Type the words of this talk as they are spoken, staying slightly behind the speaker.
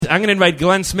going to invite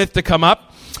Glenn Smith to come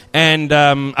up. And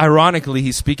ironically,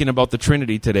 he's speaking about the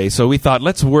Trinity today. So we thought,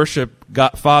 let's worship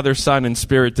God, Father, Son, and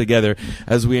Spirit together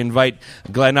as we invite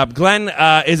Glenn up. Glenn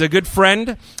is a good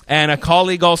friend and a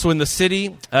colleague also in the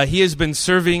city. He has been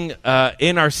serving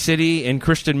in our city in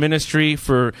Christian ministry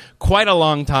for quite a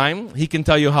long time. He can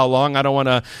tell you how long. I don't want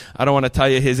to tell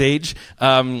you his age,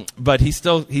 but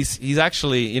he's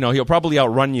actually, he'll probably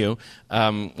outrun you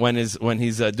when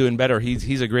he's doing better.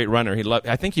 He's a great runner.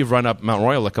 I think you've run up Mount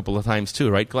Royal a couple of times too,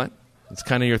 right, Glenn? It's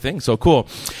kind of your thing. So cool.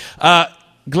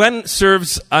 Glenn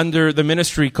serves under the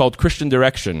ministry called Christian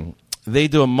Direction. They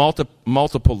do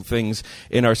multiple things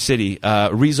in our city.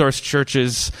 Resource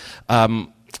churches,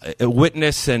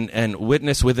 witness and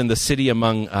witness within the city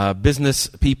among business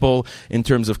people in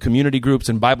terms of community groups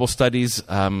and Bible studies,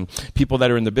 people that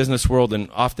are in the business world and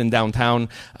often downtown,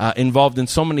 involved in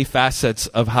so many facets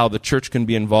of how the church can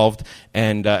be involved.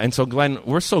 And so, Glenn,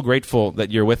 we're so grateful that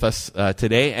you're with us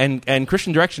today. And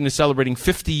Christian Direction is celebrating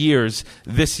 50 years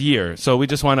this year. So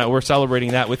we're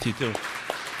celebrating that with you too.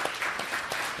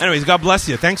 Anyways, God bless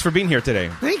you. Thanks for being here today.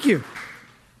 Thank you.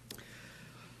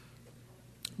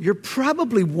 You're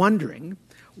probably wondering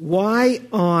why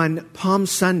on Palm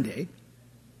Sunday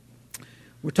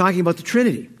we're talking about the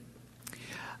Trinity.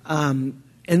 And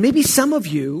maybe some of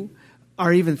you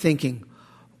are even thinking,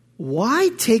 why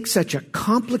take such a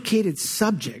complicated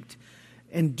subject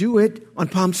and do it on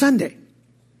Palm Sunday?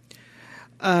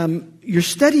 You're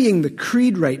studying the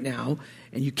Creed right now,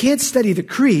 and you can't study the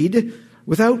Creed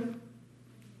without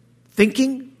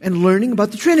thinking and learning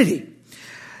about the Trinity.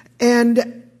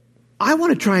 And I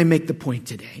want to try and make the point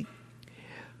today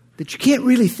that you can't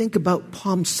really think about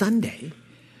Palm Sunday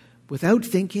without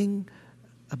thinking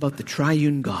about the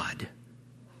triune God.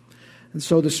 And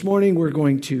so this morning we're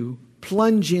going to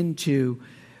plunge into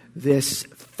this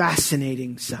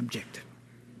fascinating subject.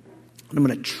 And I'm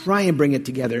going to try and bring it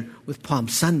together with Palm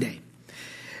Sunday.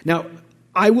 Now,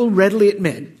 I will readily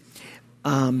admit,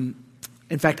 in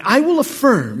fact, I will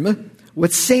affirm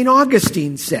what St.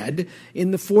 Augustine said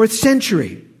in the 4th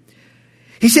century.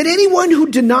 He said, anyone who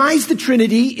denies the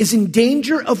Trinity is in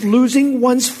danger of losing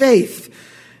one's faith.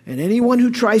 And anyone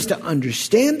who tries to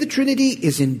understand the Trinity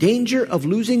is in danger of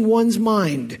losing one's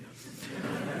mind.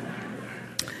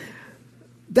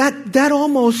 That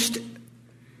almost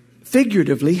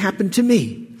figuratively happened to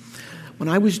me. When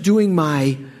I was doing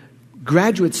my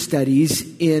graduate studies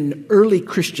in early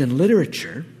Christian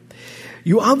literature,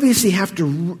 you obviously have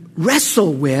to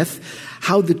wrestle with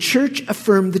how the church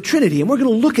affirmed the Trinity. And we're going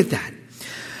to look at that.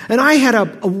 And I had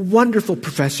a wonderful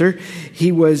professor.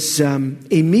 He was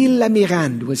Émile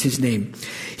Lamirande was his name.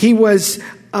 He was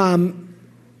in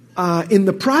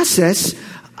the process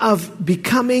of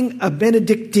becoming a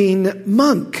Benedictine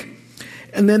monk.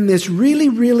 And then this really,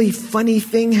 really funny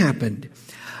thing happened.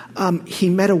 He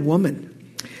met a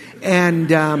woman.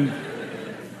 And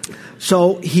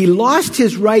so he lost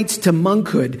his rights to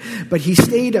monkhood, but he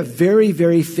stayed a very,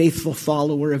 very faithful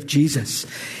follower of Jesus.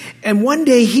 And one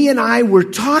day he and I were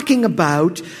talking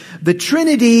about the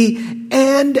Trinity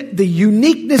and the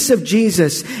uniqueness of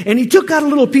Jesus. And he took out a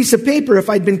little piece of paper. If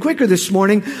I'd been quicker this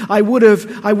morning, I would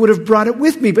have brought it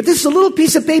with me. But this is a little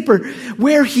piece of paper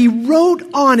where he wrote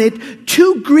on it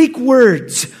 2 Greek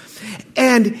words.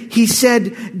 And he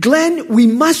said, Glenn, we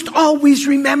must always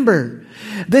remember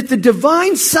that the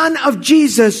divine Son of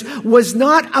Jesus was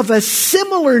not of a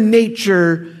similar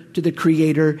nature to the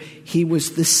Creator. He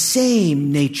was the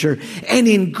same nature. And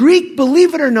in Greek,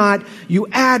 believe it or not, you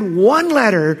add 1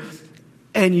 letter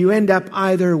and you end up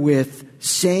either with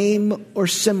same or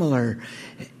similar.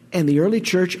 And the early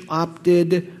church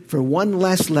opted for 1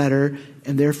 less letter,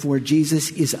 and therefore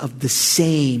Jesus is of the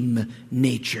same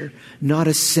nature, not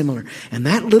a similar. And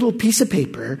that little piece of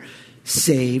paper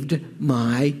saved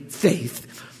my faith.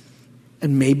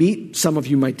 And maybe some of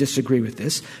you might disagree with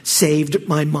this, saved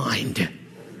my mind.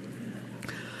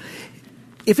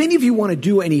 If any of you want to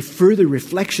do any further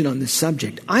reflection on this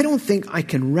subject, I don't think I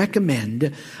can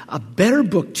recommend a better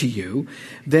book to you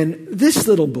than this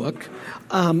little book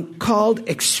called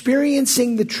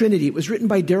Experiencing the Trinity. It was written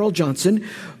by Darrell Johnson,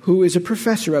 who is a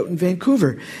professor out in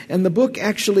Vancouver. And the book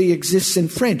actually exists in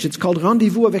French. It's called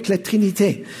Rendez-vous avec la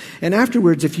Trinité. And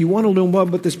afterwards, if you want to learn more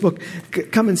about this book,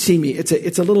 come and see me.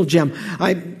 It's a little gem.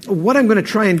 What I'm going to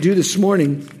try and do this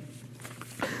morning,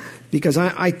 because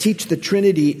I teach the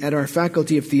Trinity at our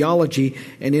Faculty of Theology,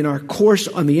 and in our course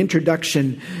on the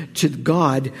Introduction to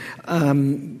God,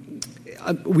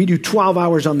 we do 12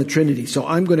 hours on the Trinity. So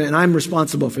I'm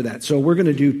responsible for that. So we're going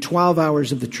to do 12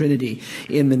 hours of the Trinity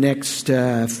in the next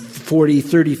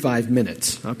 35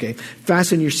 minutes. Okay,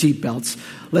 fasten your seatbelts.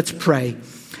 Let's pray,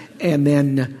 and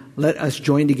then let us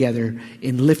join together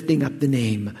in lifting up the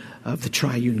name of the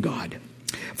triune God.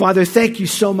 Father, thank you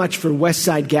so much for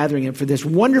Westside Gathering and for this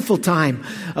wonderful time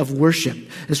of worship,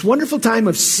 this wonderful time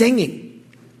of singing,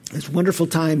 this wonderful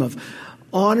time of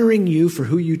honoring you for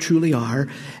who you truly are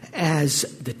as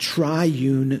the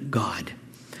triune God.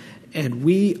 And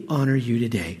we honor you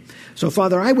today. So,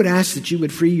 Father, I would ask that you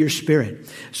would free your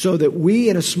Spirit so that we,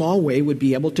 in a small way, would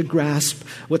be able to grasp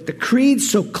what the Creed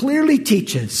so clearly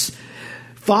teaches.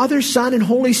 Father, Son, and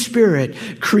Holy Spirit,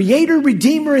 Creator,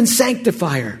 Redeemer, and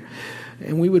Sanctifier.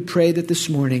 And we would pray that this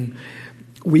morning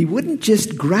we wouldn't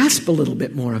just grasp a little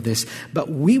bit more of this, but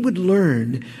we would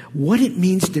learn what it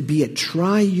means to be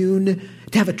to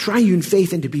have a triune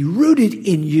faith and to be rooted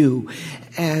in you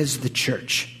as the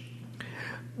church.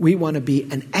 We want to be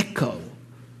an echo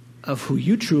of who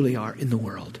you truly are in the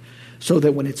world, so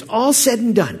that when it's all said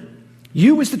and done,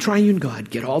 you as the triune God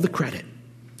get all the credit.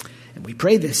 And we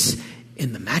pray this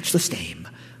in the matchless name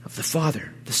of the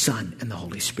Father, the Son, and the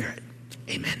Holy Spirit.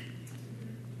 Amen.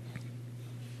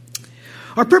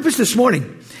 Our purpose this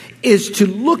morning is to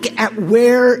look at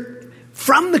where,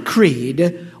 from the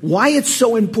Creed, why it's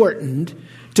so important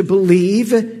to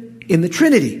believe in the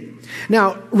Trinity.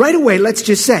 Now, right away, let's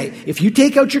just say, if you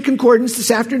take out your concordance this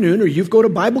afternoon, or you go to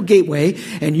Bible Gateway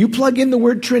and you plug in the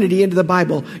word Trinity into the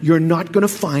Bible, you're not going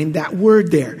to find that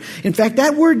word there. In fact,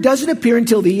 that word doesn't appear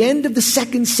until the end of the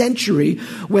 2nd century,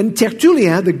 when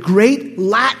Tertullian, the great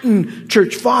Latin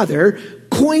church father,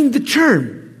 coined the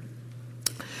term.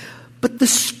 But the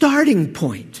starting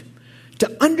point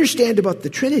to understand about the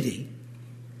Trinity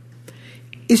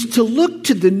is to look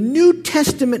to the New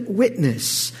Testament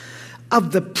witness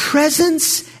of the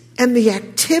presence and the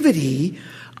activity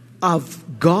of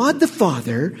God the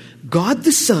Father, God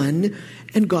the Son,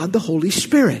 and God the Holy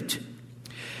Spirit.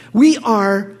 We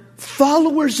are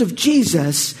followers of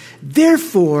Jesus,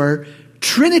 therefore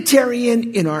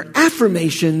Trinitarian in our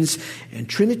affirmations and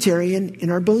Trinitarian in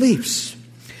our beliefs.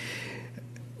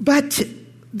 But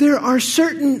there are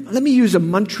let me use a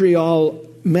Montreal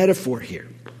metaphor here.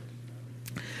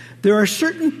 There are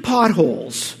certain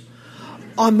potholes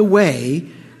on the way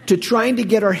to trying to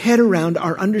get our head around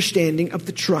our understanding of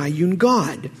the triune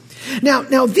God.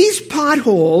 Now these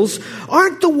potholes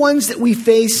aren't the ones that we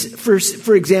face,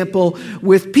 for example,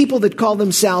 with people that call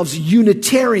themselves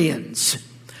Unitarians.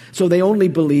 So they only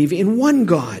believe in one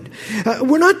God.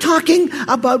 We're not talking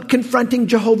about confronting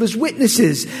Jehovah's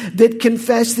Witnesses that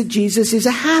confess that Jesus is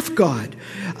a half God.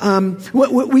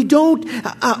 We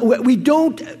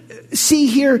don't see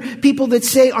here people that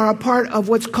say are a part of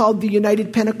what's called the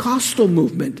United Pentecostal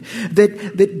movement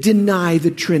that deny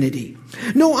the Trinity.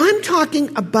 No, I'm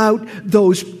talking about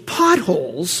those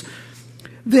potholes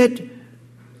that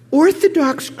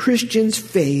Orthodox Christians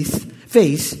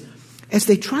face as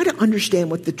they try to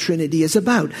understand what the Trinity is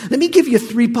about. Let me give you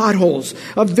 3 potholes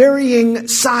of varying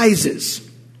sizes.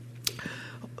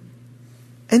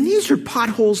 And these are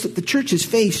potholes that the church has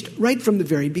faced right from the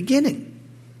very beginning.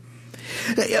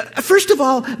 First of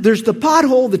all, there's the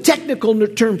pothole. The technical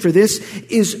term for this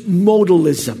is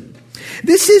modalism.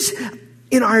 This is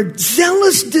in our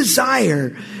zealous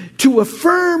desire to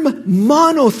affirm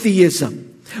monotheism.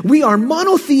 We are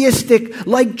monotheistic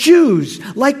like Jews,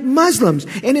 like Muslims.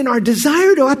 And in our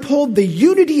desire to uphold the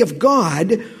unity of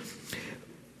God,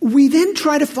 we then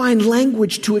try to find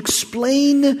language to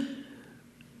explain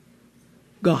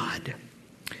God.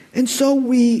 And so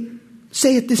we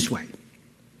say it this way.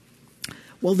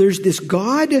 Well, there's this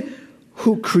God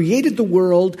who created the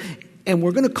world, and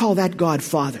we're going to call that God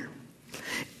Father.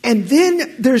 And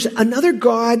then there's another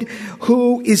God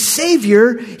who is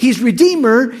Savior, He's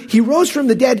Redeemer, He rose from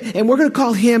the dead, and we're going to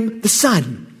call Him the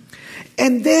Son.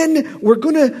 And then we're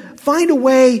going to find a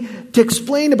way to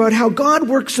explain about how God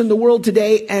works in the world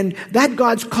today, and that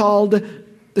God's called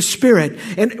the Spirit.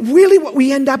 And really what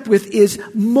we end up with is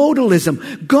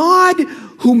modalism. God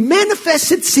who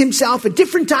manifests Himself at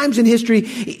different times in history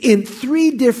in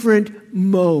 3 different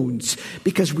modes,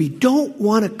 because we don't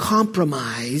want to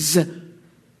compromise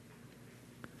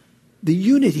the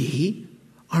unity,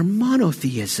 our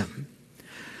monotheism.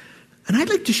 And I'd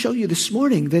like to show you this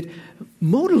morning that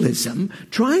modalism,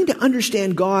 trying to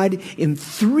understand God in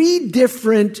 3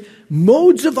 different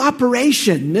modes of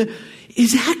operation,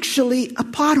 is actually a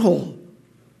pothole.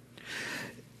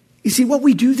 You see, what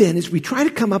we do then is we try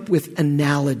to come up with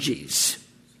analogies.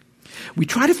 We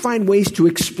try to find ways to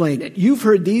explain it. You've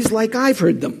heard these like I've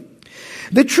heard them.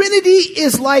 The Trinity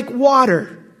is like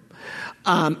water,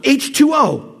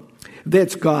 H2O.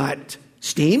 That's got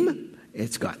steam,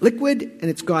 it's got liquid, and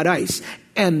it's got ice.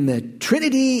 And the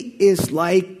Trinity is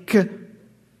like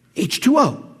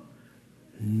H2O.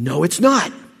 No, it's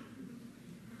not.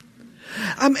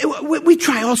 We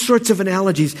try all sorts of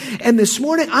analogies. And this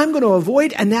morning, I'm going to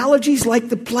avoid analogies like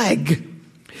the plague.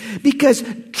 Because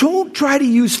don't try to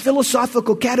use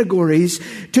philosophical categories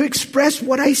to express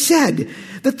what I said.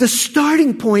 That the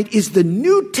starting point is the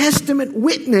New Testament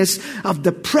witness of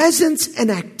the presence and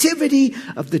activity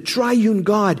of the triune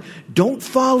God. Don't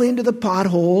fall into the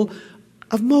pothole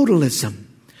of modalism.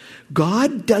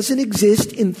 God doesn't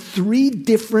exist in three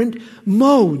different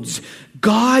modes.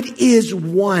 God is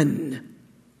one.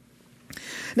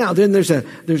 Now, then there's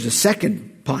a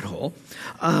second pothole.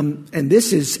 And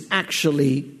this is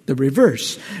actually the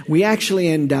reverse. We actually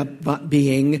end up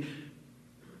being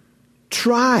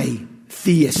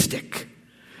tritheistic,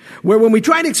 where when we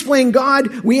try to explain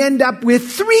God, we end up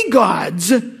with three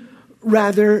gods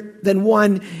rather than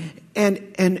one.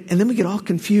 And then we get all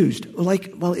confused.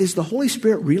 Like, well, is the Holy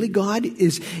Spirit really God?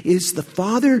 Is the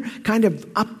Father kind of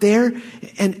up there?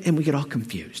 And we get all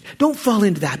confused. Don't fall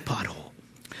into that pothole.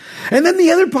 And then the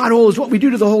other pothole is what we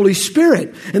do to the Holy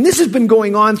Spirit. And this has been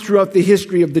going on throughout the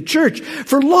history of the church.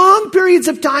 For long periods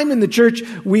of time in the church,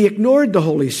 we ignored the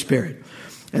Holy Spirit.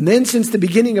 And then since the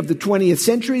beginning of the 20th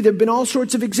century, there have been all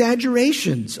sorts of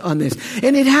exaggerations on this.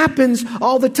 And it happens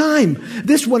all the time.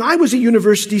 When I was a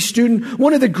university student,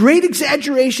 one of the great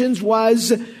exaggerations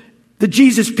was the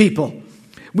Jesus people.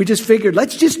 We just figured,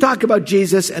 let's just talk about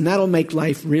Jesus and that'll make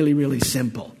life really, really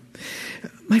simple.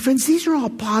 My friends, these are all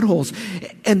potholes,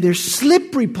 and they're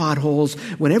slippery potholes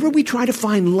whenever we try to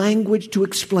find language to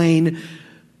explain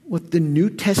what the New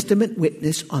Testament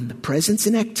witness on the presence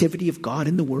and activity of God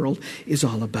in the world is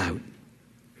all about.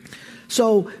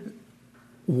 So,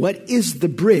 what is the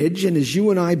bridge? And as you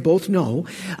and I both know,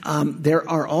 there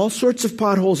are all sorts of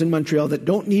potholes in Montreal that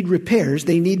don't need repairs.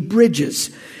 They need bridges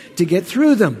to get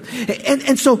through them.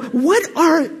 And so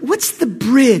what's the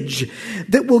bridge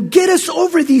that will get us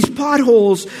over these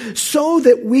potholes so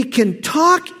that we can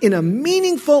talk in a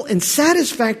meaningful and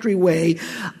satisfactory way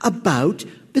about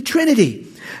the Trinity?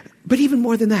 But even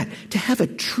more than that, to have a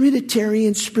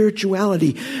Trinitarian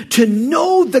spirituality, to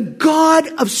know the God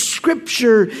of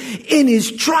Scripture in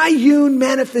His triune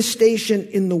manifestation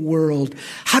in the world.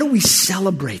 How do we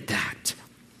celebrate that?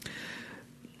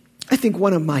 I think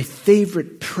one of my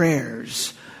favorite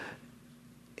prayers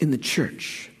in the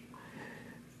church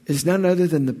is none other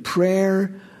than the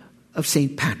prayer of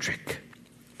St. Patrick.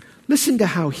 Listen to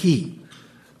how he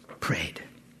prayed.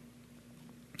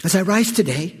 As I rise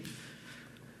today,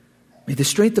 may the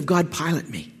strength of God pilot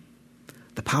me,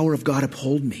 the power of God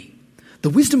uphold me, the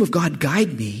wisdom of God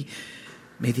guide me.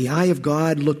 May the eye of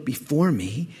God look before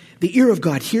me, the ear of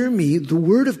God hear me, the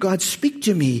word of God speak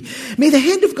to me. May the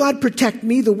hand of God protect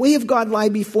me, the way of God lie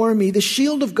before me, the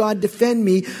shield of God defend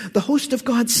me, the host of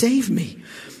God save me.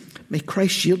 May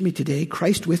Christ shield me today,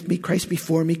 Christ with me, Christ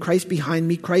before me, Christ behind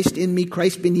me, Christ in me,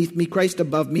 Christ beneath me, Christ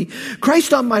above me,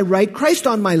 Christ on my right, Christ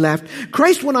on my left,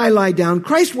 Christ when I lie down,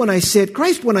 Christ when I sit,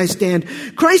 Christ when I stand,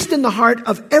 Christ in the heart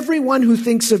of everyone who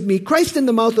thinks of me, Christ in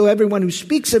the mouth of everyone who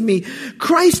speaks of me,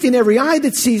 Christ in every eye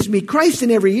that sees me, Christ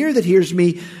in every ear that hears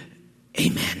me.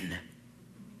 Amen.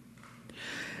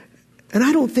 And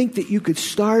I don't think that you could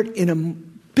start in a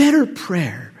better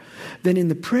prayer than in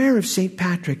the prayer of St.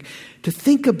 Patrick to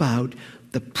think about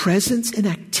the presence and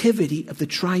activity of the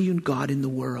triune God in the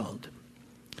world.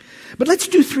 But let's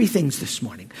do three things this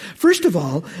morning. First of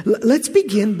all, let's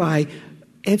begin by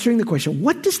answering the question,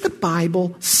 what does the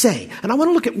Bible say? And I want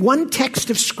to look at one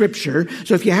text of Scripture.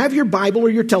 So if you have your Bible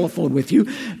or your telephone with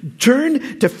you,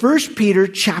 turn to 1 Peter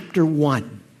chapter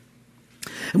 1.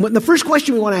 And the first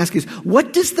question we want to ask is,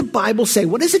 what does the Bible say?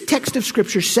 What does a text of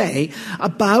Scripture say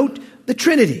about the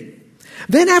Trinity?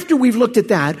 Then after we've looked at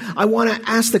that, I want to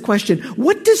ask the question,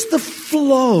 what does the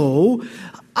flow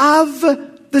of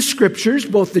the Scriptures,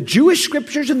 both the Jewish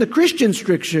Scriptures and the Christian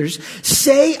Scriptures,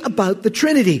 say about the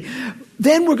Trinity?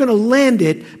 Then we're going to land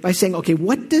it by saying, okay,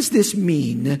 what does this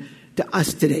mean to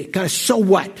us today? Kind of, so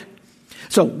what?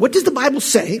 So what does the Bible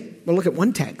say? We'll look at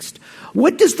one text.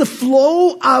 What does the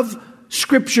flow of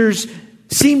Scriptures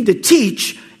seem to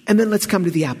teach? And then let's come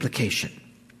to the application.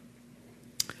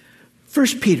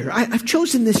 1 Peter. I've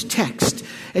chosen this text,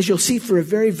 as you'll see, for a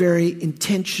very, very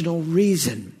intentional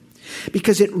reason.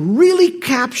 Because it really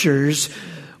captures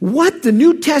what the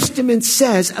New Testament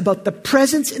says about the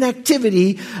presence and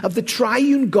activity of the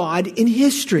triune God in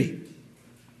history.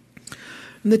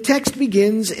 And the text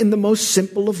begins in the most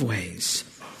simple of ways.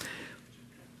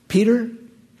 Peter,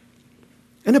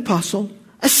 an apostle,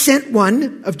 a sent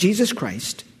one of Jesus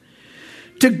Christ,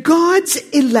 to God's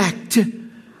elect,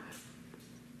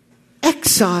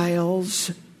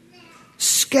 exiles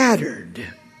scattered.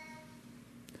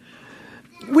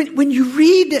 When you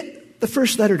read the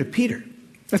first letter to Peter,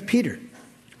 of Peter.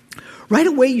 Right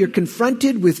away, you're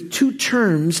confronted with two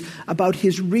terms about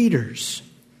his readers.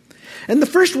 And the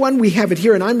first one, we have it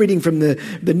here, and I'm reading from the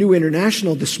New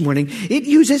International this morning. It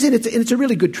uses, and it's a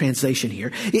really good translation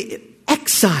here,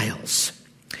 exiles.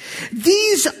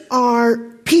 These are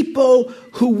people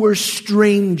who were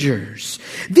strangers.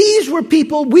 These were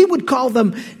people, we would call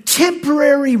them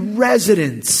temporary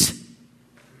residents.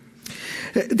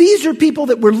 These are people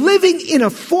that were living in a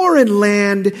foreign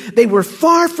land. They were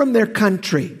far from their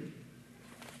country.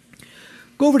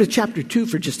 Go over to chapter 2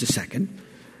 for just a second,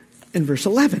 in verse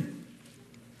 11.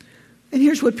 And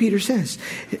here's what Peter says.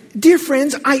 Dear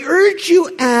friends, I urge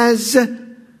you as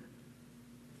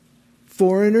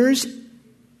foreigners,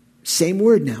 same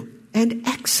word now, and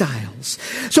exiles.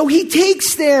 So he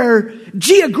takes their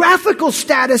geographical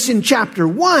status in chapter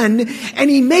 1 and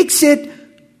he makes it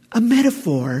a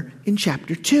metaphor in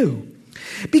chapter 2.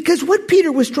 Because what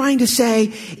Peter was trying to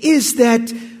say is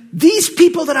that these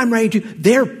people that I'm writing to,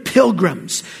 they're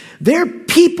pilgrims. They're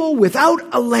people without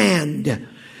a land.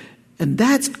 And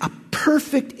that's a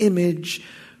perfect image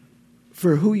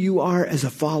for who you are as a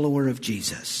follower of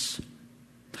Jesus.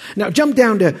 Now jump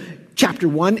down to chapter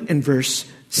 1 and verse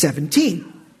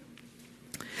 17.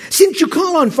 Since you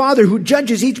call on Father who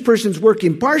judges each person's work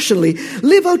impartially,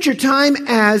 live out your time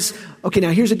as, okay,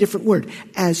 now here's a different word,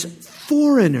 as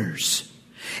foreigners.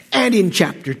 And in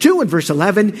chapter 2 and verse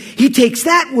 11, he takes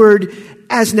that word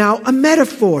as now a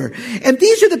metaphor. And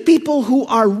these are the people who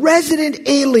are resident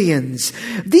aliens.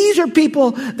 These are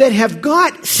people that have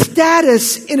got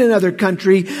status in another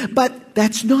country, but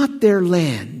that's not their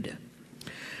land.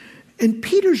 And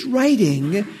Peter's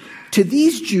writing to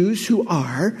these Jews who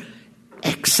are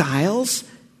exiles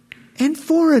and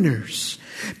foreigners.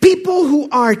 People who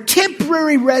are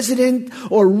temporary resident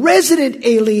or resident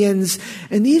aliens.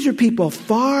 And these are people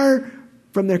far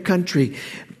from their country.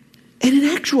 And in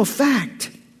actual fact,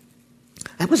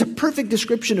 that was a perfect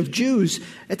description of Jews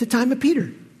at the time of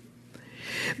Peter.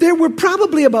 There were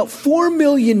probably about 4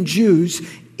 million Jews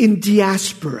in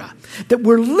diaspora that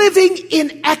were living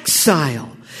in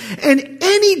exile. And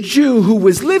any Jew who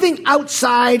was living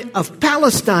outside of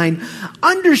Palestine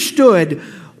understood,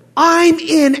 I'm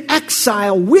in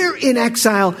exile, we're in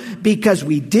exile because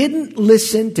we didn't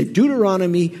listen to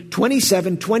Deuteronomy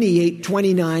 27, 28,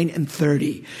 29, and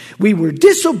 30. We were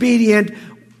disobedient.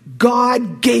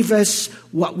 God gave us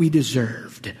what we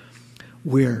deserved.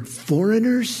 We're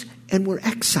foreigners and we're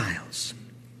exiles.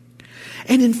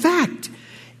 And in fact,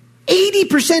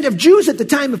 80% of Jews at the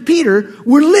time of Peter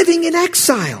were living in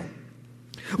exile.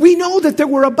 We know that there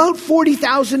were about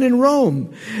 40,000 in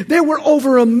Rome. There were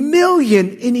over 1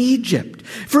 million in Egypt.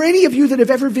 For any of you that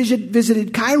have ever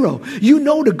visited Cairo, you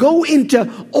know to go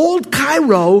into old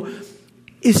Cairo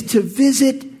is to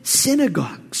visit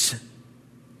synagogues.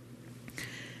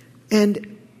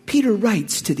 And Peter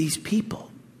writes to these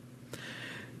people.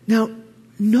 Now,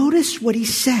 notice what he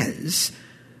says.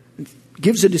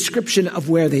 Gives a description of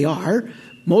where they are,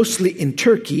 mostly in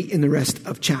Turkey in the rest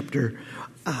of chapter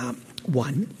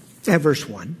 1, verse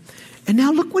 1. And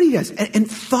now look what he does.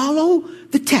 And follow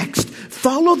the text.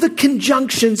 Follow the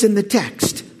conjunctions in the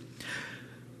text.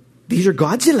 These are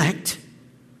God's elect,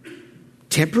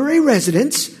 temporary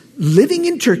residents, living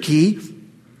in Turkey,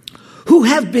 who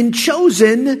have been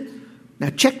chosen.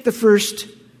 Now check the first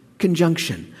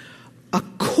conjunction.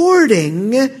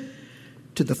 According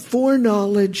to the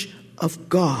foreknowledge of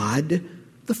God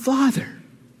the Father.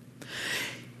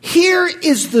 Here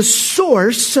is the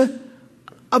source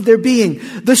of their being.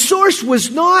 The source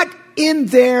was not in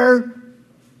their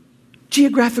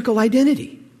geographical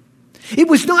identity. It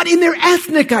was not in their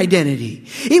ethnic identity.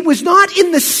 It was not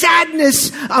in the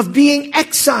sadness of being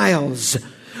exiles.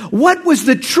 What was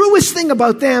the truest thing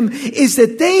about them is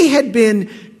that they had been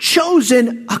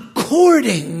chosen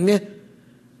according.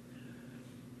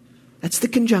 That's the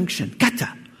conjunction.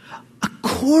 Kata.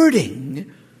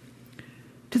 According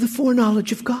to the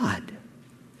foreknowledge of God.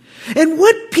 And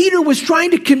what Peter was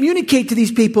trying to communicate to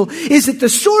these people is that the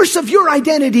source of your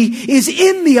identity is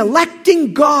in the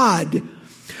electing God.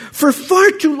 For far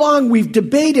too long we've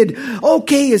debated,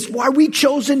 okay, are we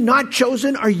chosen, not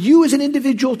chosen? Are you as an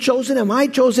individual chosen? Am I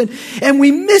chosen? And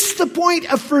we miss the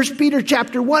point of 1 Peter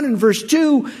chapter 1 and verse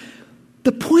 2.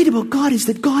 The point about God is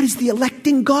that God is the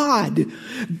electing God.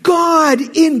 God,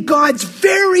 in God's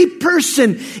very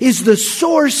person, is the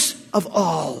source of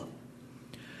all.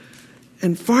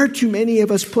 And far too many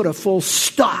of us put a full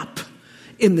stop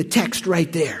in the text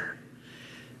right there.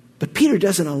 But Peter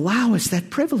doesn't allow us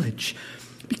that privilege,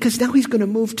 because now he's going to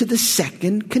move to the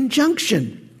second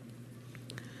conjunction.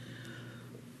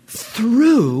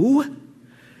 Through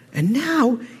And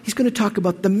now he's going to talk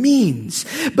about the means.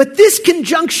 But this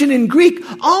conjunction in Greek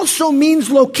also means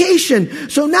location.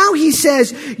 So now he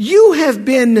says, you have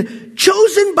been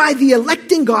chosen by the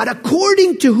electing God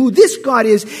according to who this God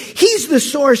is. He's the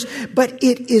source, but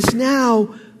it is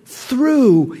now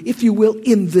through, if you will,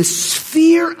 in the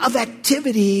sphere of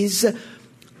activities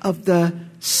of the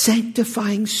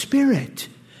sanctifying Spirit.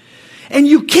 And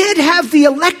you can't have the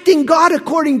electing God,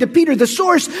 according to Peter, the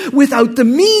source, without the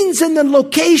means and the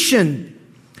location.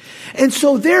 And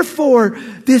so therefore,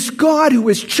 this God who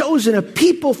has chosen a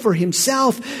people for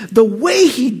himself, the way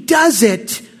he does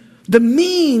it, the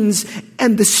means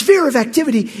and the sphere of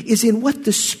activity is in what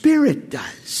the Spirit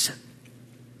does.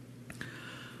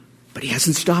 But he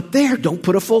hasn't stopped there. Don't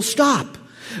put a full stop.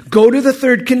 Go to the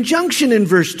third conjunction in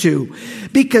verse 2.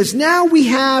 Because now we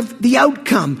have the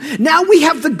outcome. Now we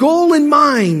have the goal in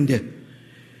mind.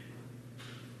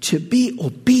 To be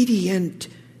obedient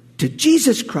to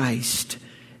Jesus Christ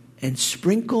and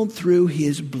sprinkled through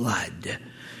his blood.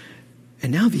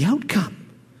 And now the outcome.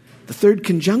 The third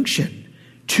conjunction.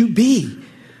 To be.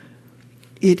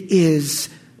 It is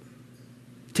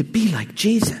to be like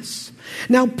Jesus.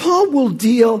 Now Paul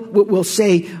will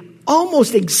say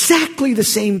almost exactly the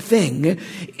same thing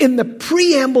in the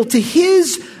preamble to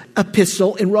his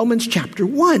epistle in Romans chapter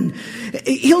 1.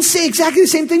 He'll say exactly the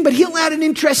same thing, but he'll add an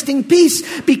interesting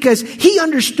piece because he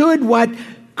understood what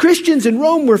Christians in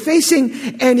Rome were facing,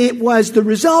 and it was the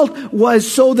result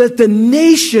was so that the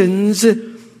nations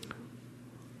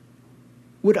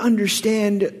would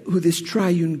understand who this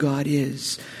triune God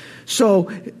is.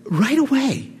 So right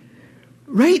away,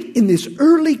 right in this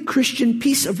early Christian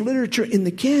piece of literature in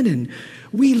the canon,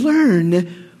 we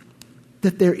learn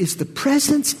that there is the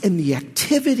presence and the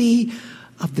activity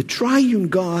of the triune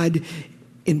God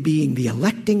in being the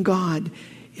electing God,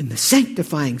 in the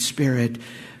sanctifying Spirit,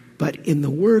 but in the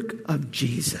work of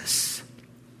Jesus.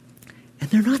 And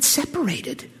they're not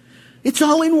separated. It's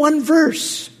all in one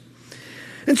verse.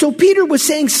 And so Peter was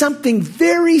saying something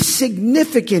very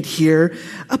significant here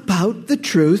about the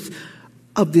truth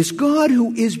of this God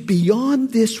who is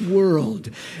beyond this world.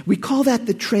 We call that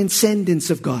the transcendence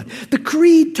of God. The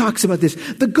Creed talks about this.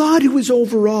 The God who is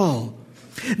over all.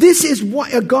 This is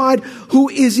a God who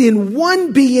is in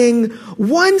one being,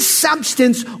 one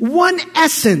substance, one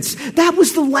essence. That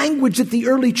was the language that the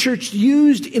early church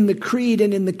used in the Creed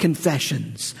and in the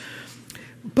confessions.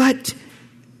 But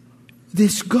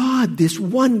this God, this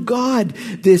one God,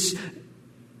 this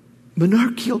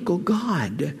monarchical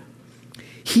God,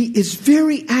 he is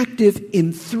very active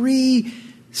in three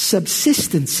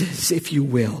subsistences, if you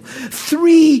will.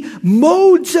 Three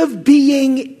modes of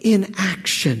being in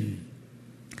action.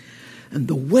 And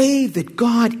the way that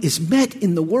God is met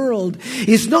in the world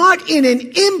is not in an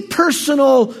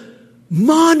impersonal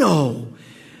mono,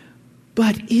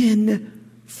 but in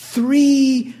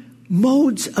three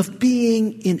modes of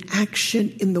being in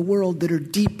action in the world that are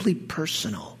deeply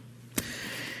personal.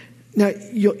 Now,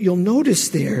 you'll notice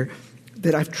there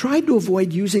that I've tried to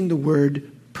avoid using the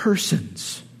word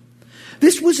persons.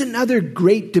 This was another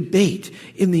great debate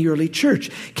in the early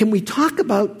church. Can we talk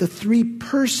about the three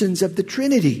persons of the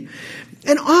Trinity?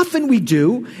 And often we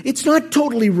do. It's not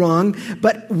totally wrong,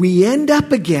 but we end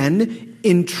up again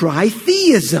in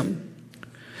tritheism.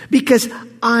 Because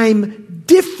I'm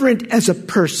different as a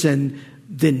person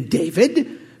than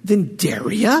David, than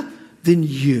Daria, than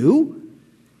you.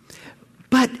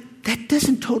 But that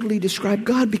doesn't totally describe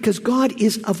God, because God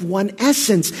is of one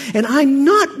essence. And I'm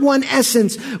not one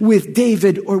essence with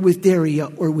David or with Daria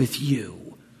or with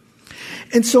you.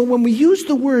 And so when we use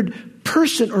the word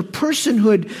person or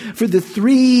personhood for the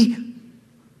three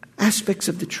aspects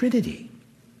of the Trinity,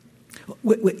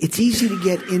 it's easy to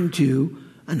get into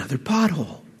another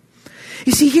pothole.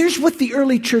 You see, here's what the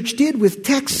early church did with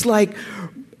texts like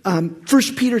 1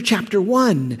 Peter chapter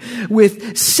 1,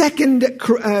 with 2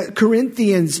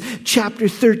 Corinthians chapter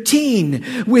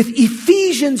 13, with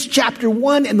Ephesians chapter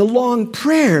 1 and the long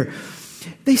prayer.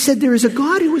 They said there is a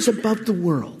God who is above the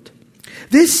world.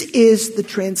 This is the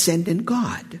transcendent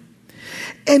God.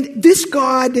 And this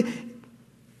God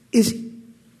is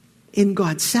in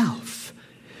God's self.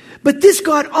 But this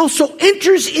God also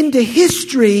enters into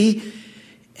history,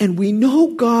 and we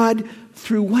know God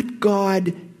through what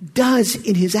God does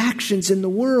in his actions in the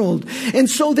world. And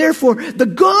so therefore, the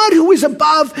God who is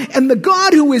above and the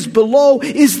God who is below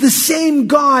is the same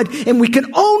God. And we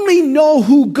can only know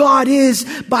who God is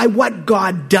by what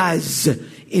God does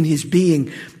in his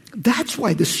being. That's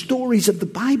why the stories of the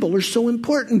Bible are so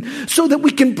important, so that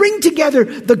we can bring together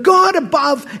the God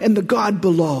above and the God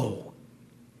below.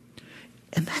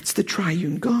 And that's the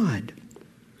triune God.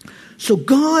 So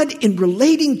God, in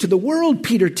relating to the world,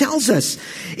 Peter tells us,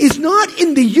 is not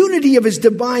in the unity of his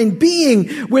divine being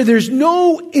where there's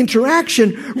no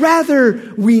interaction.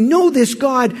 Rather, we know this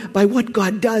God by what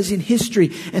God does in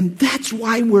history. And that's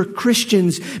why we're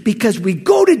Christians, because we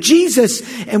go to Jesus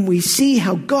and we see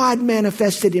how God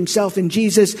manifested himself in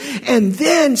Jesus and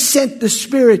then sent the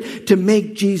Spirit to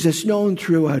make Jesus known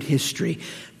throughout history.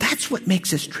 That's what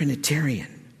makes us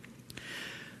Trinitarian.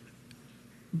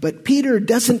 But Peter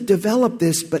doesn't develop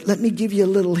this, but let me give you a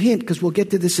little hint, because we'll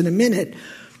get to this in a minute.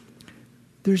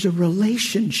 There's a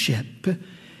relationship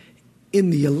in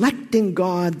the electing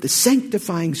God, the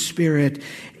sanctifying Spirit,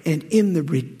 and in the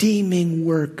redeeming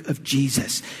work of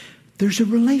Jesus. There's a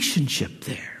relationship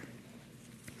there.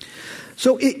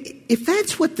 So if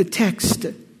that's what the text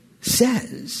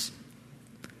says,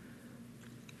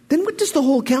 then what does the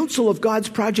whole counsel of God's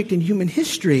project in human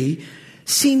history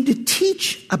seem to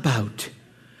teach about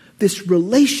this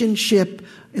relationship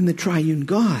in the triune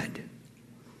God?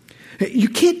 You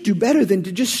can't do better than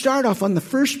to just start off on the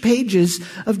first pages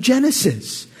of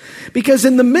Genesis. Because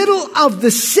in the middle of the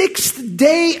 6th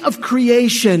day of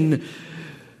creation,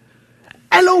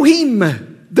 Elohim,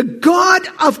 the God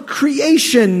of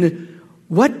creation,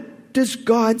 what does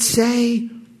God say?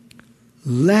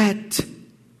 Let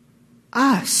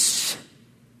us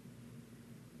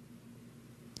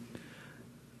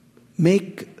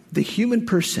make the human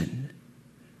person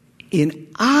in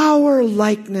our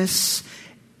likeness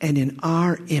and in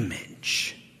our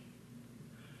image.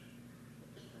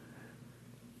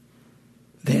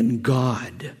 Then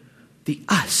God, the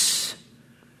us,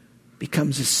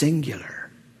 becomes a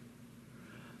singular.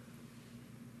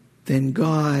 Then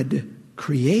God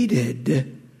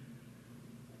created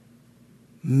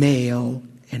male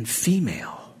and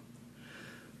female.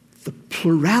 The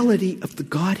plurality of the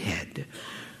Godhead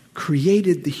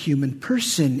created the human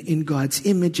person in God's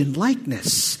image and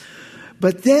likeness.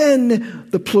 But then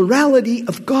the plurality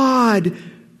of God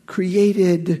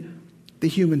created the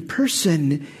human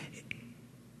person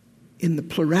in the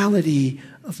plurality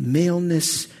of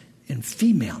maleness and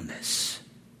femaleness.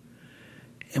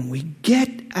 And we get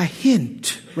a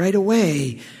hint right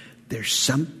away. There's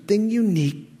something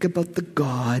unique about the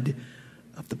God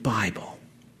of the Bible.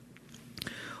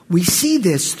 We see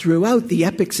this throughout the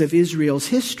epics of Israel's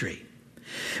history.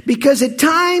 Because at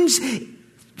times,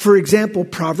 for example,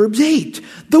 Proverbs 8,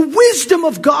 the wisdom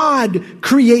of God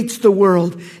creates the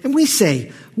world. And we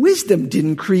say, wisdom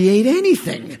didn't create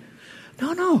anything.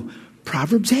 No.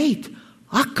 Proverbs 8,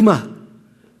 Akma,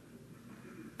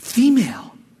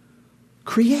 female,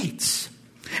 creates.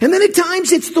 And then at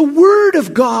times it's the Word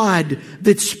of God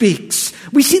that speaks.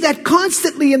 We see that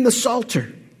constantly in the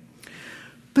Psalter.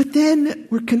 But then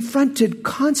we're confronted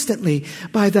constantly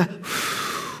by the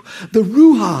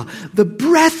Ruah, the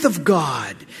breath of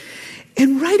God.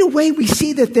 And right away we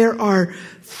see that there are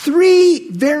 3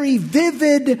 very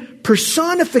vivid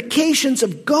personifications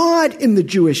of God in the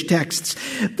Jewish texts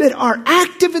that are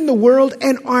active in the world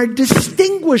and are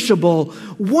distinguishable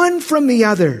one from the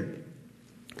other.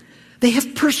 They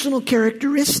have personal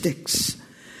characteristics.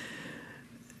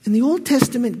 And the Old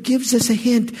Testament gives us a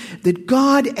hint that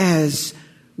God as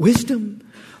wisdom,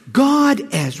 God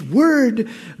as word,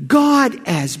 God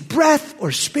as breath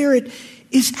or spirit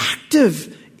is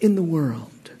active in the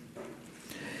world.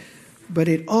 But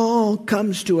it all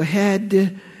comes to a head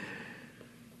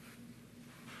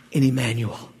in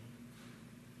Emmanuel.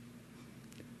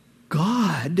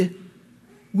 God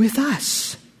with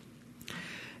us.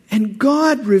 And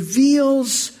God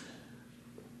reveals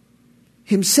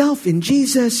himself in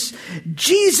Jesus.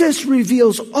 Jesus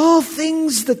reveals all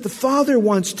things that the Father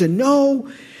wants to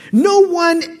know. No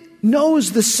one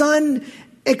knows the Son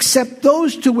except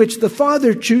those to which the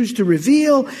Father chooses to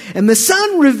reveal. And the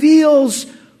Son reveals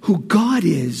who God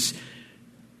is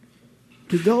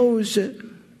to those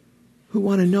who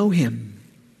want to know him.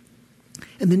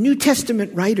 And the New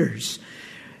Testament writers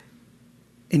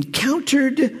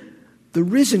encountered the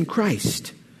risen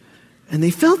Christ. And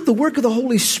they felt the work of the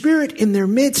Holy Spirit in their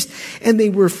midst, and they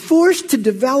were forced to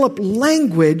develop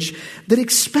language that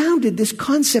expounded this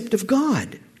concept of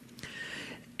God.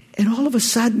 And all of a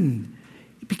sudden,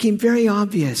 it became very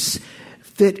obvious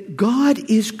that God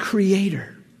is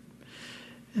creator.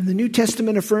 And the New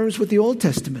Testament affirms what the Old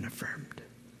Testament affirmed.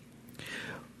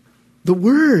 The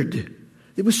Word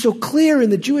that was so clear in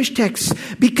the Jewish texts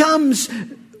becomes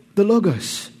the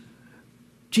Logos,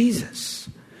 Jesus.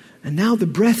 And now the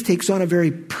breath takes on a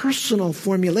very personal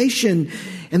formulation,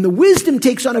 and the wisdom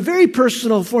takes on a very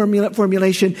personal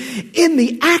formulation in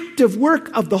the active work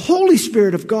of the Holy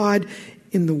Spirit of God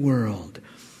in the world.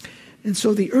 And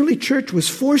so the early church was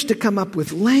forced to come up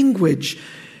with language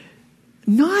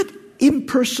not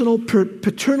impersonal,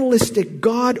 paternalistic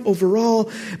God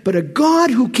overall, but a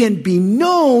God who can be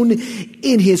known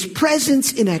in his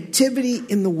presence, in activity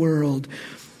in the world.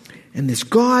 And this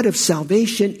God of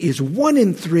salvation is one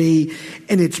in three,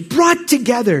 and it's brought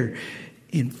together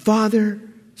in Father,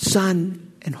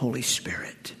 Son, and Holy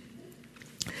Spirit.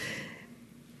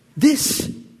 This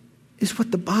is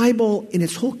what the Bible in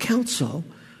its whole counsel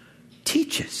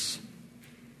teaches.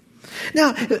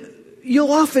 Now,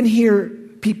 you'll often hear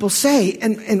people say,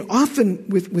 and often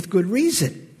with good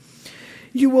reason,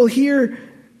 you will hear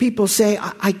people say,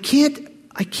 I can't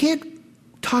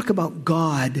talk about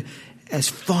God as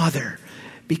Father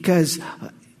because,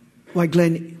 why,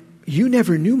 Glenn, you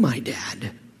never knew my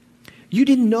dad. You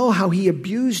didn't know how he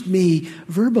abused me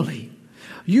verbally.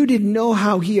 You didn't know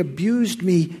how he abused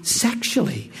me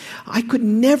sexually. I could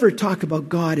never talk about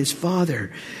God as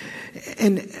Father.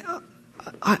 And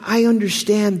I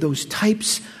understand those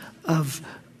types of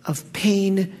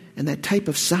pain and that type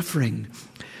of suffering.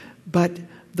 But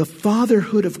the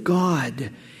fatherhood of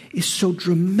God is so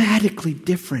dramatically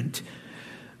different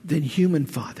than human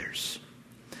fathers.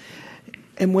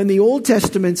 And when the Old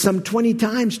Testament some 20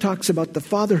 times talks about the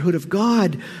fatherhood of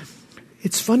God,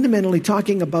 it's fundamentally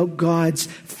talking about God's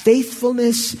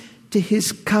faithfulness to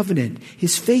his covenant,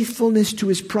 his faithfulness to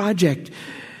his project.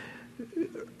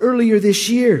 Earlier this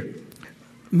year,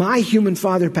 my human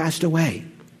father passed away.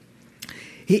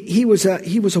 He was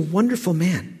a wonderful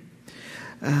man.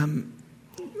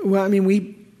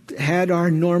 We had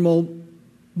our normal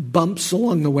bumps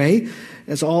along the way,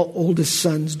 as all oldest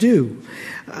sons do.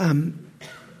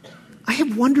 I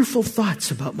have wonderful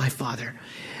thoughts about my father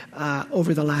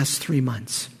over the last 3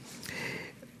 months.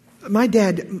 My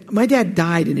dad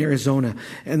died in Arizona,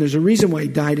 and there's a reason why he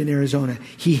died in Arizona.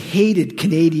 He hated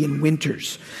Canadian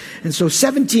winters. And so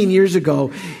 17 years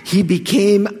ago, he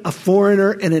became a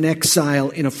foreigner and an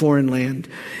exile in a foreign land.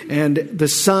 And the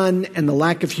sun and the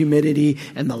lack of humidity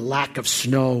and the lack of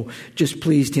snow just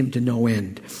pleased him to no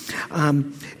end.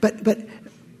 But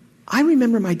I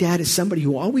remember my dad as somebody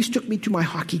who always took me to my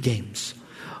hockey games,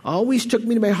 always took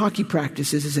me to my hockey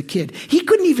practices as a kid. He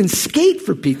couldn't even skate,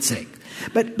 for Pete's sake.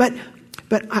 But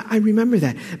I remember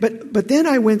that. But then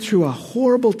I went through a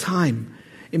horrible time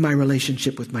in my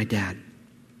relationship with my dad.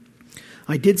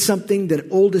 I did something that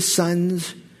oldest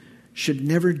sons should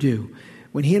never do.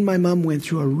 When he and my mom went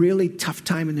through a really tough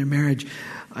time in their marriage,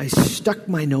 I stuck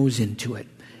my nose into it,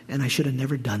 and I should have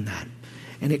never done that.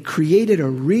 And it created a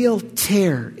real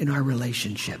tear in our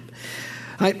relationship.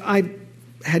 I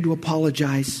had to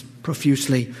apologize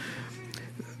profusely.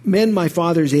 Men my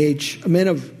father's age,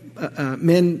 men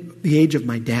the age of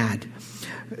my dad,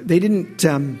 they didn't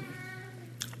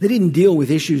deal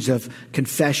with issues of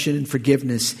confession and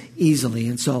forgiveness easily.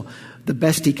 And so the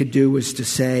best he could do was to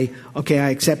say, okay,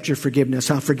 I accept your forgiveness.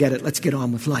 I'll forget it. Let's get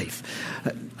on with life.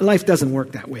 Life doesn't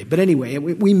work that way. But anyway,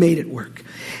 we made it work.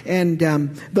 And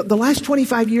the last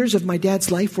 25 years of my dad's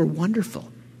life were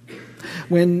wonderful.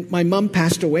 When my mom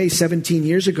passed away 17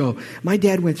 years ago, my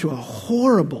dad went through a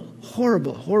horrible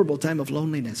time of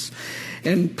loneliness.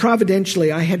 And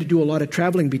providentially, I had to do a lot of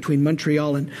traveling between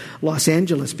Montreal and Los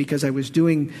Angeles because I was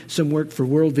doing some work for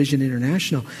World Vision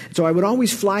International. So I would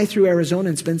always fly through Arizona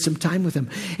and spend some time with him.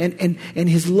 And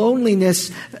his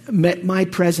loneliness met my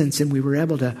presence, and we were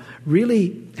able to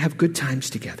really have good times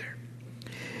together.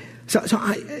 So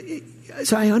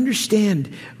I understand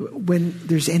when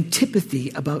there's antipathy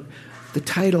about the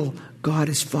title God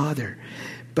is Father.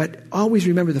 But always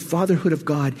remember, the fatherhood of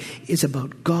God is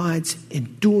about God's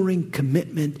enduring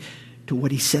commitment to what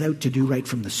he set out to do right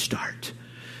from the start.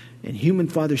 And human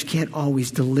fathers can't always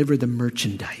deliver the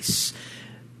merchandise,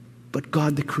 but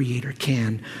God the Creator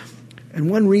can. And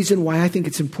one reason why I think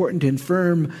it's important to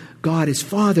affirm God as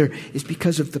Father is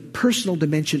because of the personal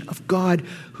dimension of God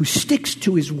who sticks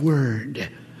to his word.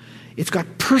 It's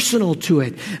got personal to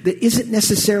it that isn't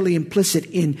necessarily implicit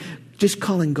in just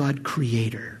calling God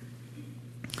Creator.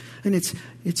 And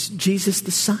it's Jesus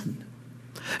the Son.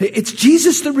 It's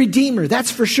Jesus the Redeemer, that's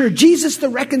for sure. Jesus the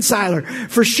Reconciler,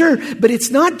 for sure. But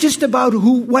it's not just about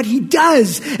what he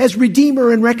does as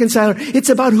Redeemer and Reconciler. It's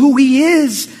about who he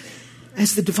is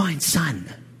as the Divine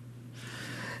Son.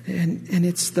 And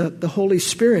it's the Holy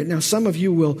Spirit. Now, some of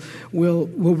you will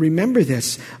remember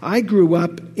this. I grew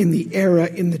up in the era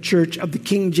in the church of the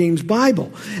King James Bible.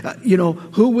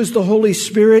 Who was the Holy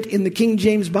Spirit in the King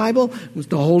James Bible? It was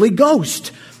the Holy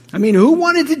Ghost. I mean, who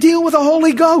wanted to deal with the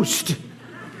Holy Ghost?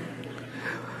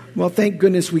 Well, thank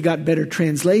goodness we got better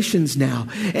translations now.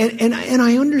 And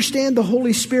I understand the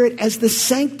Holy Spirit as the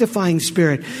sanctifying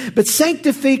Spirit. But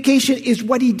sanctification is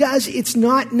what He does. It's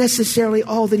not necessarily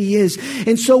all that He is.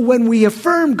 And so when we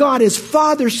affirm God as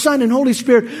Father, Son, and Holy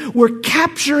Spirit, we're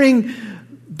capturing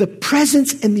the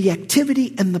presence and the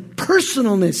activity and the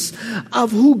personalness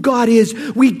of who God is.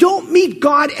 We don't meet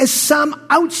God as some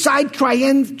outside,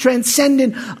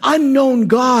 transcendent, unknown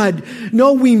God.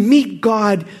 No, we meet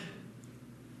God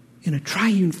in a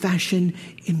triune fashion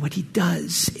in what He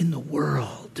does in the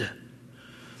world.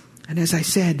 And as I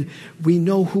said, we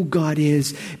know who God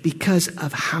is because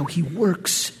of how He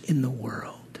works in the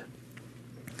world.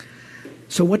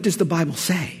 So what does the Bible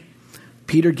say?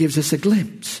 Peter gives us a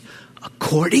glimpse.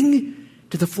 According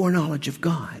to the foreknowledge of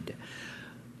God,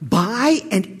 by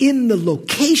and in the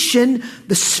location,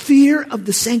 the sphere of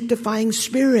the sanctifying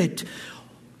Spirit.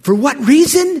 For what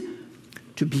reason?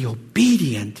 To be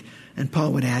obedient. And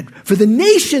Paul would add, for the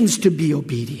nations to be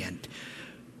obedient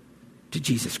to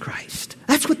Jesus Christ.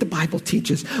 That's what the Bible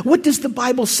teaches. What does the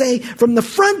Bible say? From the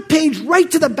front page right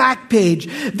to the back page,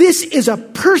 this is a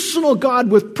personal God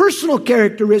with personal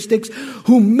characteristics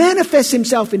who manifests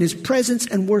Himself in His presence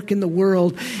and work in the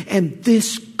world. And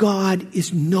this God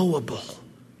is knowable.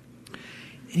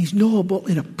 And He's knowable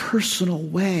in a personal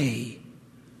way.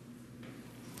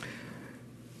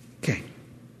 Okay.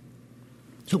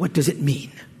 So what does it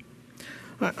mean?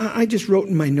 I just wrote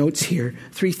in my notes here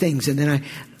 3 things, and then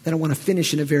I want to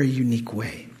finish in a very unique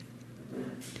way.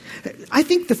 I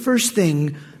think the first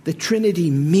thing the Trinity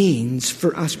means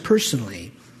for us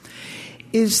personally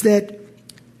is that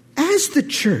as the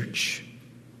church,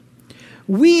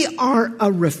 we are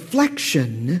a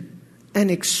reflection, an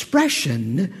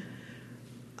expression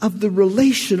of the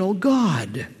relational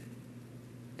God.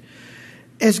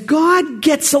 As God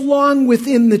gets along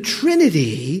within the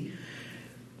Trinity,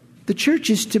 the church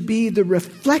is to be the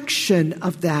reflection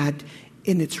of that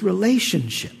in its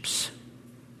relationships.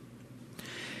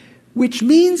 Which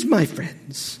means, my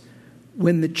friends,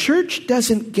 when the church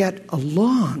doesn't get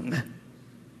along,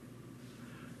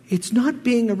 it's not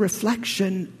being a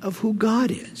reflection of who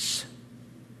God is.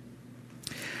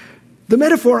 The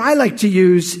metaphor I like to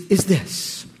use is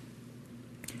this: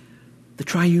 the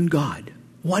triune God,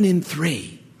 1 in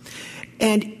 3.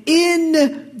 And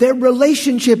in their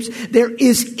relationships, there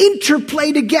is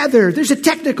interplay together. There's a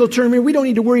technical term here. We don't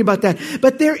need to worry about that.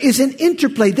 But there is an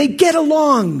interplay. They get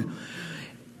along.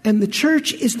 And the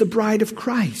church is the bride of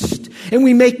Christ. And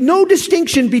we make no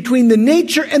distinction between the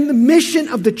nature and the mission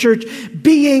of the church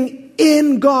being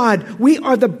in God. We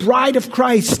are the bride of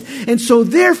Christ. And so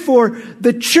therefore,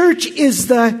 the church is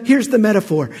here's the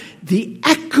metaphor, the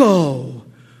echo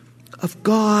of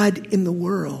God in the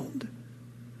world.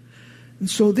 And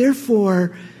so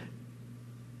therefore,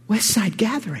 Westside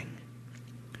Gathering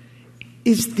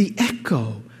is the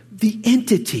echo, the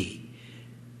entity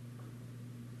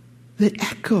that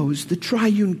echoes the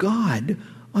triune God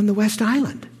on the West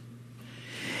Island.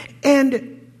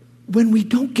 And when we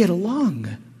don't get along,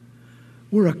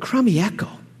 we're a crummy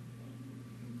echo.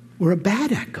 We're a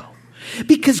bad echo.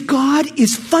 Because God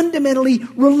is fundamentally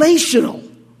relational.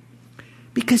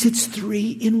 Because it's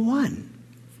 3 in 1.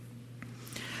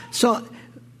 So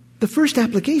the first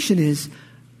application is,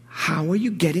 how are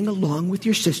you getting along with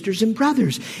your sisters and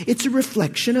brothers? It's a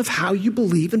reflection of how you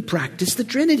believe and practice the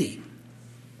Trinity.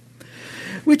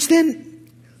 Which then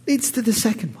leads to the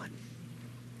second one.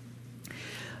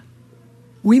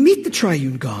 We meet the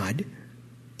triune God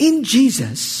in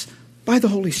Jesus by the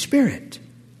Holy Spirit.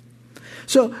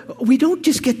 So we don't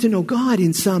just get to know God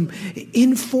in some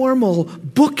informal,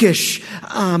 bookish,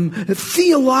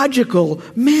 theological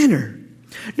manner.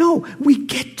 No, we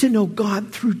get to know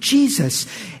God through Jesus.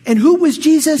 And who was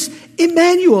Jesus?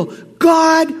 Emmanuel,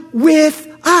 God with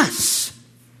us.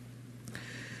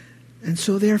 And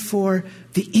so therefore,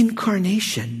 the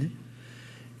incarnation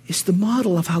is the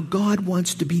model of how God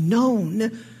wants to be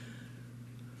known.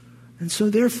 And so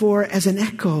therefore, as an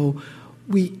echo,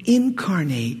 we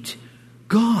incarnate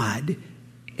God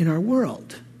in our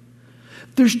world.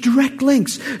 There's direct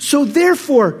links. So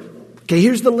therefore, okay,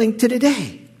 here's the link to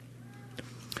today.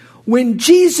 When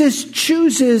Jesus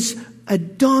chooses a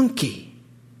donkey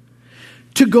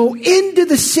to go into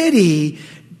the city,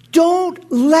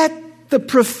 don't let the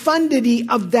profundity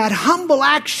of that humble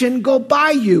action go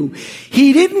by you.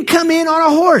 He didn't come in on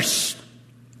a horse.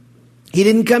 He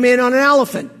didn't come in on an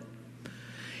elephant.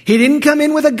 He didn't come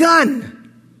in with a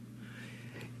gun.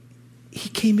 He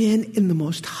came in the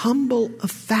most humble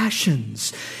of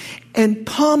fashions. And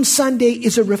Palm Sunday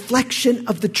is a reflection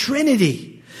of the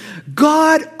Trinity.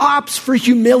 God opts for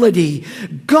humility.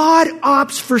 God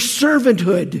opts for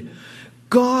servanthood.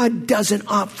 God doesn't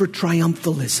opt for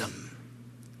triumphalism.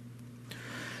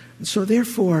 And so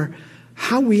therefore,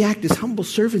 how we act as humble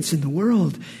servants in the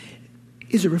world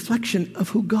is a reflection of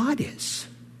who God is.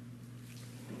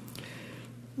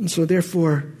 And so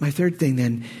therefore, my third thing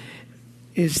then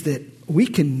is that we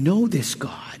can know this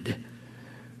God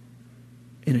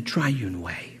in a triune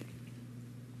way.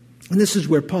 And this is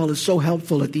where Paul is so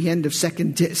helpful at the end of 2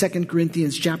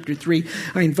 Corinthians chapter 3.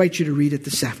 I invite you to read it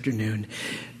this afternoon.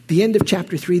 The end of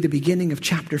chapter 3, the beginning of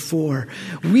chapter 4.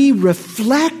 We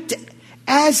reflect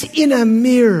as in a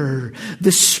mirror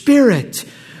the Spirit.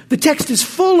 The text is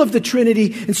full of the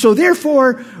Trinity, and so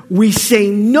therefore we say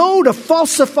no to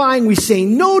falsifying, we say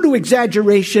no to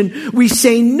exaggeration, we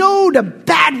say no to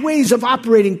bad ways of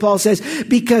operating, Paul says,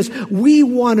 because we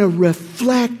want to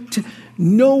reflect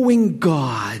knowing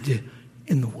God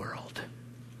in the world.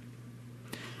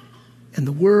 And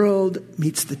the world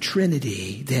meets the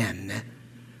Trinity then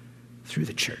through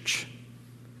the church.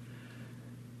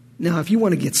 Now, if you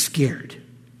want to get scared,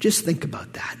 just think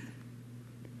about that.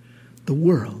 The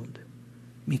world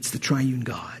meets the triune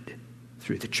God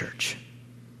through the church.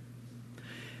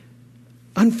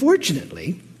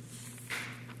 Unfortunately,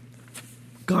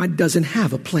 God doesn't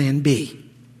have a plan B.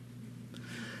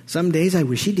 Some days I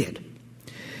wish he did.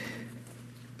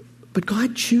 But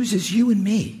God chooses you and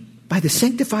me by the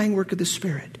sanctifying work of the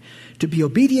Spirit to be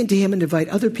obedient to him and invite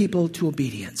other people to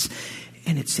obedience.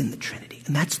 And it's in the Trinity.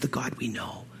 And that's the God we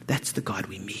know. That's the God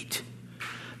we meet.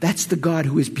 That's the God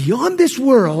who is beyond this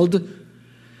world,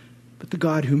 but the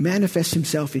God who manifests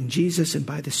himself in Jesus and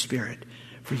by the Spirit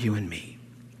for you and me.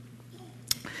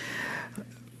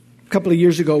 A couple of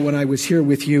years ago when I was here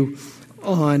with you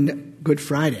on Good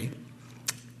Friday,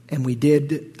 and we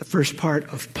did the first part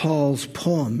of Paul's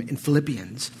poem in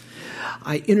Philippians,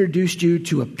 I introduced you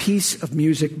to a piece of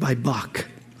music by Bach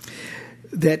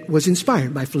that was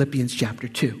inspired by Philippians chapter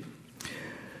 2.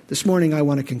 This morning I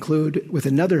want to conclude with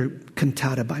another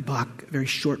cantata by Bach, a very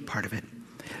short part of it,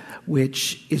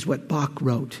 which is what Bach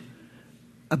wrote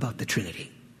about the Trinity.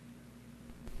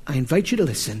 I invite you to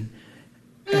listen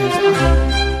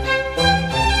as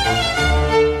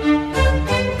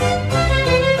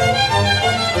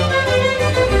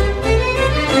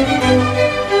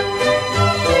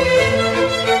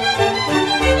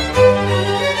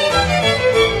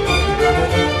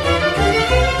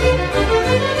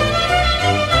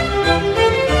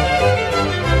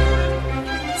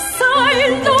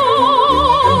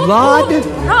laud,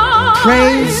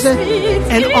 praise,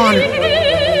 and honor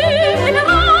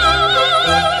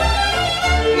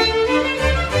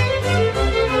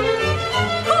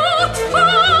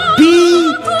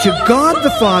be to God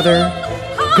the Father,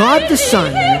 God the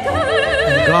Son,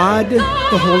 and God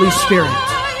the Holy Spirit.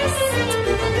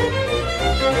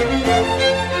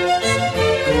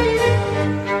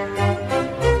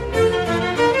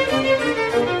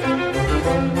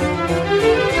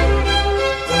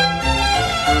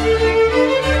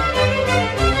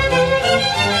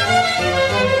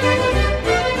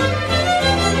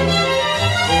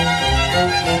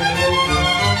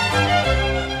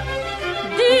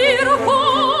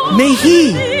 May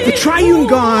he, the triune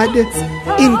God,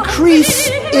 increase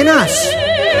in us.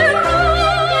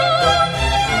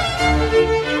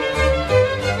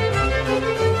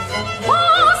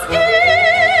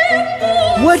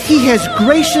 What he has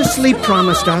graciously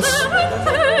promised us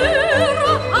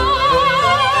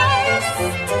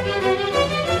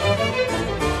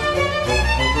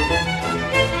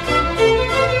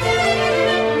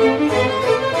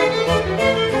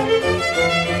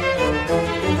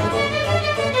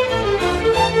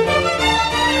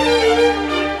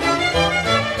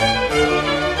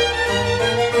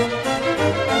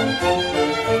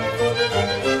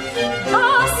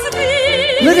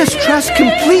let us trust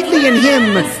completely in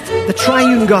him, the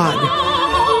triune God.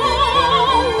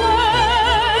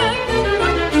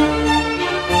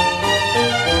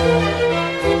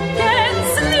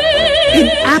 In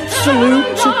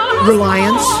absolute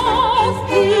reliance,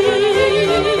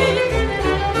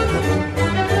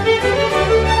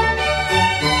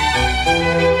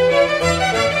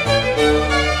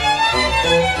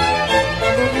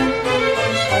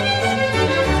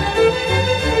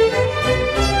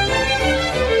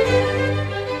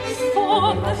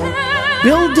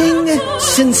 building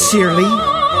sincerely,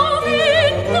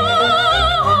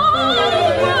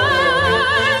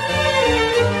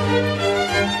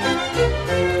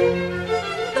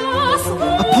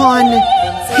 upon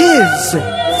his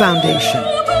foundation.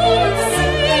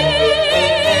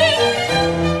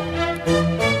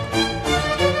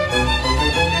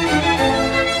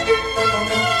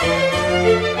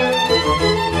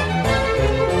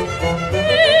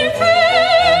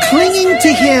 Clinging to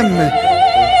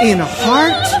in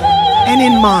heart and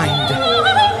in mind.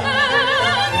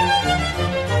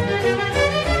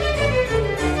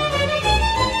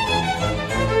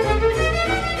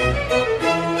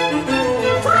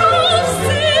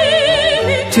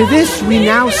 To this we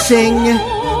now sing,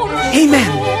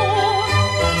 Amen.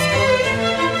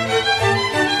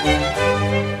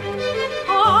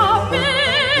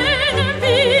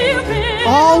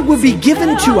 All will be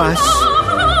given to us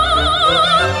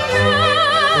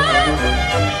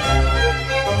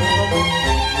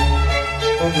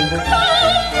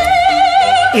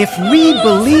if we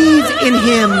believe in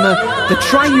Him, the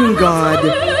triune God,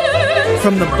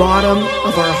 from the bottom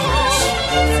of our hearts.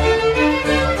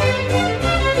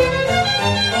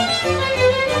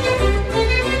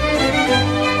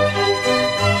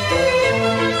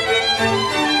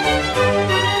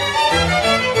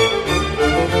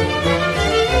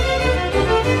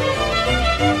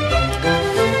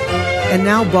 And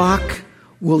now Bach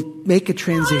will make a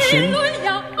transition,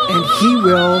 and he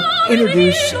will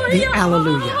introduce the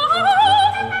Alleluia.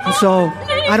 And so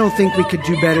I don't think we could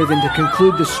do better than to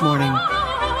conclude this morning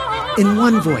in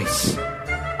one voice,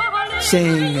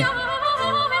 saying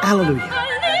Alleluia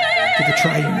to the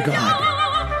triune God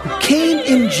who came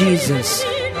in Jesus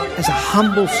as a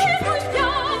humble servant.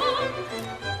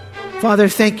 Father,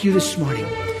 thank you this morning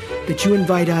that you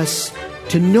invite us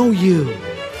to know you,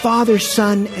 Father,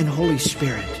 Son, and Holy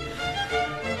Spirit.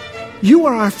 You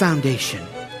are our foundation.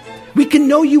 We can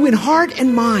know you in heart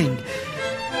and mind.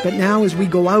 But now as we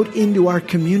go out into our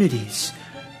communities,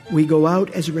 we go out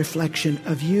as a reflection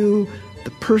of you,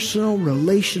 the personal,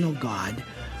 relational God.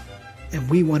 And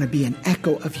we want to be an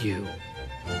echo of you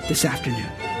this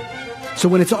afternoon. So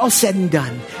when it's all said and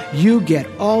done, you get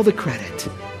all the credit.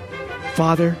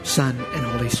 Father, Son, and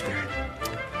Holy Spirit.